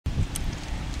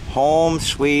Home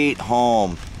sweet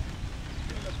home.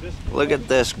 Look at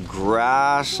this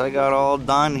grass I got all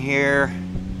done here.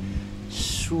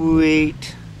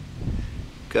 Sweet.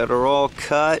 Got her all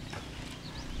cut.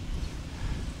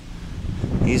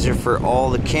 These are for all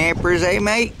the campers, eh,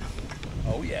 mate?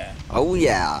 Oh yeah. Oh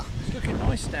yeah. It's looking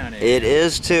nice down here. It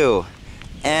is too.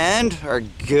 And our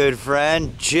good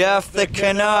friend Jeff the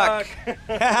Canuck.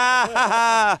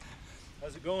 How's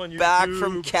it going, YouTube? Back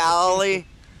from Cali.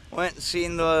 Went and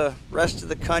seen the rest of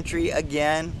the country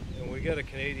again. And we got a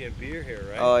Canadian beer here,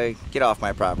 right? Oh, get off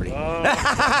my property. Oh.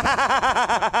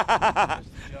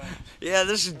 Yeah,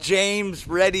 this is James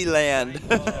Readyland.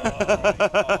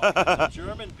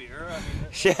 German beer. I mean,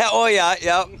 Yeah, oh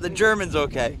yeah, the German's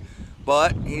okay.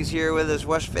 But he's here with his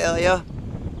Westphalia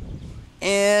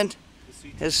and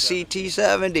his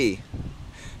CT70.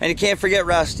 And you can't forget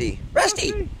Rusty.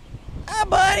 Rusty! Hi,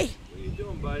 buddy! What are you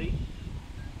doing, buddy?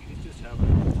 He's just having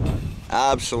a good time.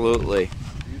 Absolutely.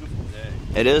 Beautiful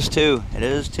day. It is too. It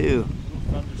is too.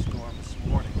 A little thunderstorm this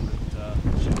morning,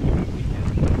 but should be a good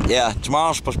weekend. Yeah,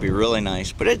 tomorrow's supposed to be really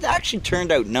nice. But it actually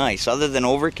turned out nice. Other than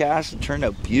overcast, it turned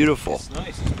out beautiful. It's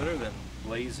nice. It's better than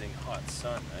blazing hot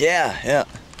sun, right? Yeah, yeah.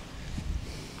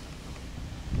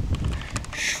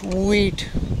 Sweet.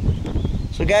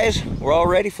 So guys, we're all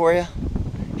ready for you.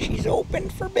 She's open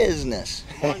for business.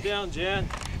 Come on down, Jen.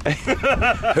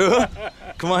 Who?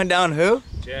 Come on down, who?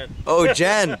 Jen. Oh,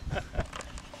 Jen.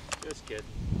 Just kidding.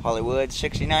 Hollywood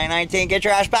 6919, get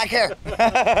your ass back here.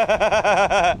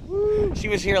 She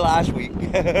was here last week.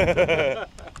 It's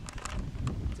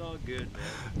all good,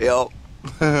 man.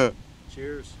 Yep.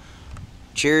 Cheers.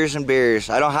 Cheers and beers.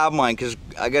 I don't have mine because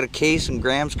I got a case in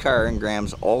Graham's car and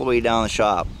Graham's all the way down the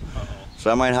shop. Uh-oh.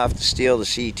 So I might have to steal the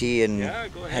CT and Yeah,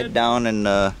 go ahead. head down and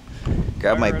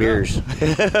grab my Fire it beers.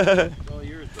 It's all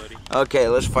yours, buddy. Okay,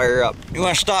 let's fire up. You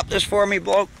want to stop this for me,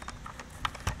 bloke?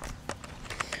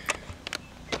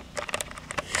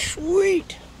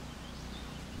 Sweet.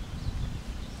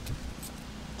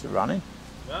 Is it running?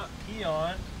 Well, key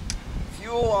on.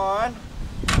 Fuel on.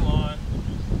 Fuel on.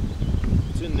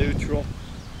 It's in neutral.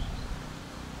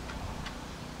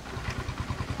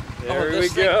 There we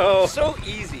go. So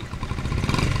easy.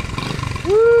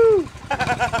 Woo!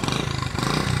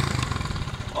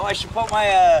 Oh, I should put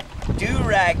my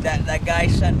do-rag that guy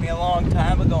sent me a long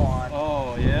time ago on.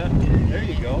 Oh, yeah? There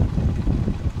you go.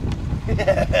 It's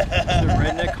a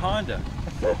redneck Honda.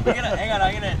 Hang on,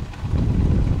 I'm gonna.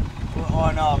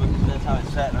 Oh no, because that's how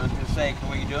it's set. I was gonna say, can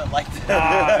we do it like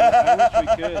that? I wish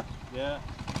we could. Yeah.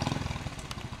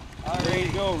 There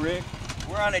you go, Rick.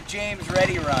 We're on a James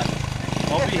Ready run.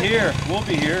 I'll be here. We'll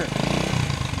be here.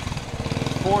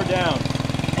 4 down.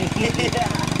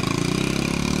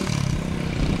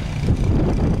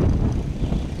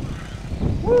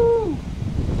 Woo!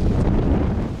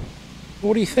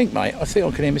 What do you think, mate? I think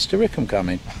I can hear Mr. Rickham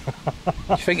coming.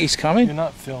 You think he's coming? You're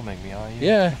not filming me, are you?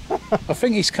 Yeah, I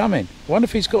think he's coming. I wonder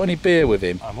if he's got any beer with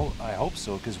him. I hope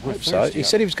so, because we're thirsty. So he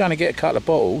said he was going to get a couple of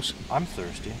bottles. I'm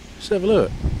thirsty. Let's have a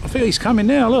look. I think he's coming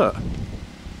now, look.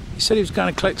 He said he was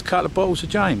going to collect a couple of bottles of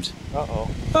James. Uh-oh.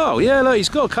 Oh, yeah, look, he's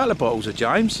got a couple of bottles of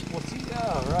James. What's he?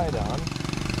 Oh, right on.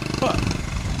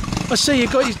 What? I see you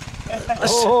got his...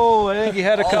 Oh, I think he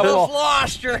had a couple. Almost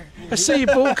lost her. I see you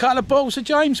bought a couple of bottles of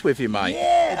James with you, mate.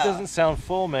 Yeah. It doesn't sound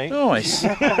full, mate. Nice.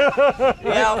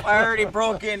 Yeah, I already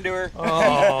broke into her.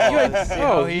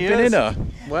 Oh, You've been in her.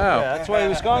 Wow. Yeah, that's why he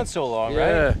was gone so long,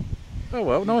 Yeah. right? Oh,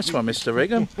 well, nice one, Mr.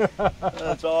 Righam.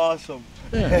 That's awesome.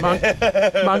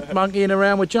 Yeah, monkeying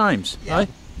around with James, Yeah. eh?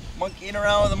 Monkeying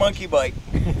around with a monkey bite.